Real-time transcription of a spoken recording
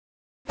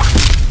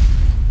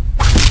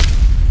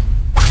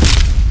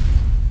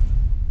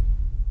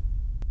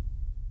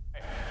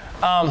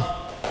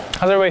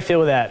How's everybody feel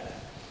with that?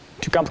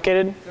 Too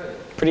complicated?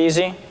 Good. Pretty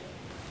easy?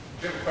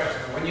 Good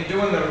question. When you're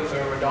doing the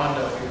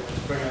redondo, you're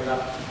just bringing it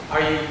up, are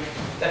you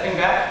stepping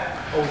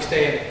back or we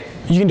stay in?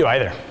 You can do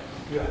either.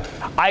 Yeah.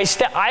 I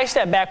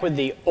step back with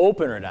the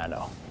open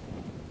redondo.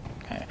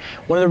 Okay.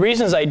 One of the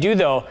reasons I do,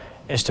 though,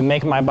 is to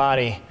make my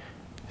body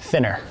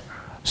thinner.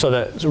 So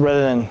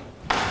rather than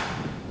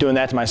doing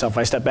that to myself, if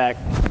I step back,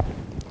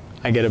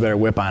 I get a better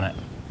whip on it.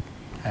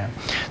 Okay.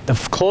 The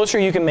closer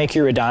you can make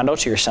your redondo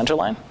to your center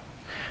line,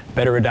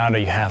 better redondo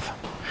you have.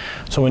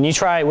 So when you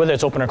try, whether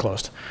it's open or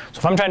closed. So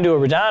if I'm trying to do a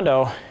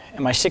redondo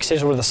and my stick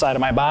stays over the side of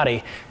my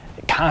body,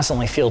 it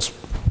constantly feels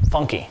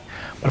funky.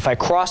 But if I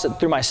cross it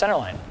through my center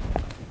line,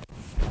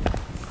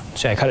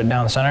 see I cut it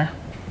down the center,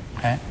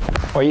 okay?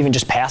 Or even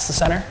just past the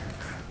center,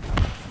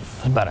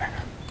 it's better.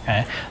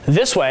 Okay?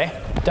 This way,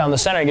 down the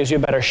center gives you a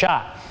better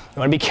shot. You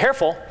want to be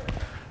careful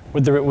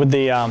with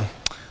the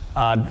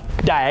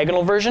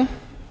diagonal version.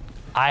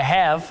 I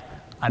have,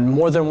 on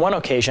more than one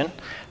occasion,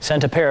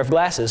 sent a pair of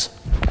glasses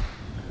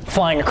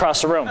flying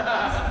across the room.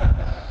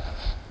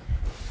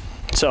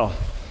 So,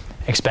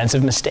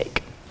 expensive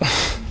mistake.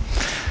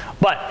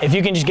 But if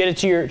you can just get it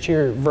to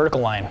your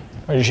vertical line,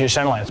 or just your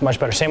center line, it's much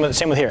better. Same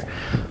with here.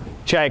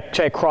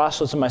 Try cross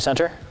what's in my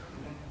center.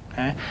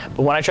 Okay?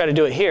 But when I try to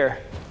do it here,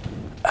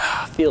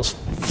 it feels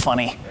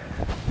funny.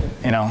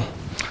 You know,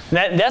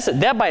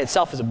 that by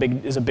itself is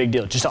a big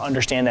deal. Just to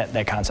understand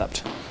that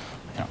concept.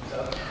 You know.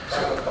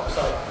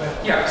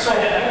 Yeah. So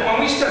when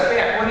we step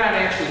back, we're not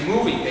actually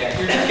moving back.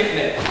 You're just getting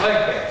that leg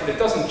back, but it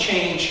doesn't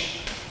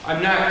change.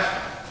 I'm not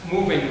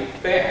moving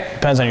back.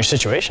 Depends on your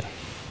situation.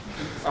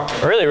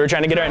 Okay. Earlier, we were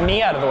trying to get our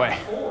knee out of the way.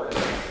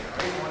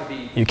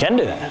 You can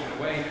do that.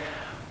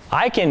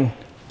 I can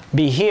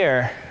be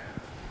here,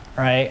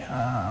 right?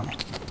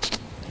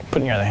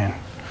 Put in your other hand,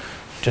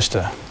 just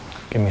to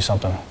give me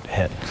something to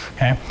hit.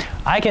 Okay?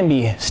 I can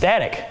be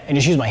static and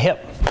just use my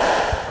hip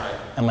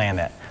and land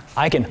that.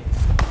 I can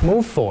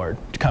move forward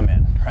to come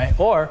in, right?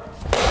 Or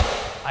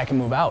I can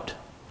move out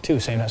too.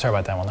 Same time. Sorry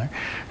about that one there.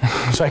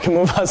 So I can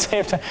move out at the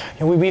same time.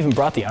 And we even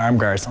brought the arm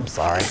guards. I'm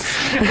sorry.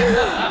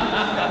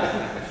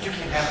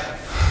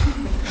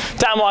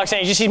 Tom walks in,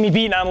 he just sees me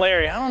beating on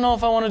Larry. I don't know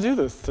if I want to do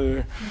this.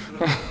 Does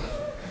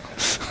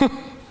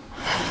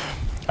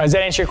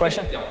that answer your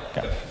question?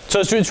 Okay. So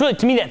it's really,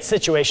 to me, that's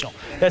situational.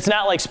 That's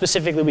not like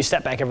specifically we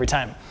step back every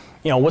time.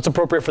 You know, what's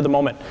appropriate for the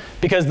moment.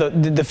 Because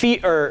the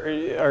feet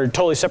are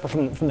totally separate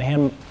from the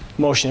hand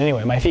motion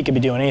anyway. My feet could be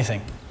doing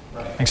anything.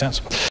 Right. Make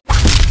sense?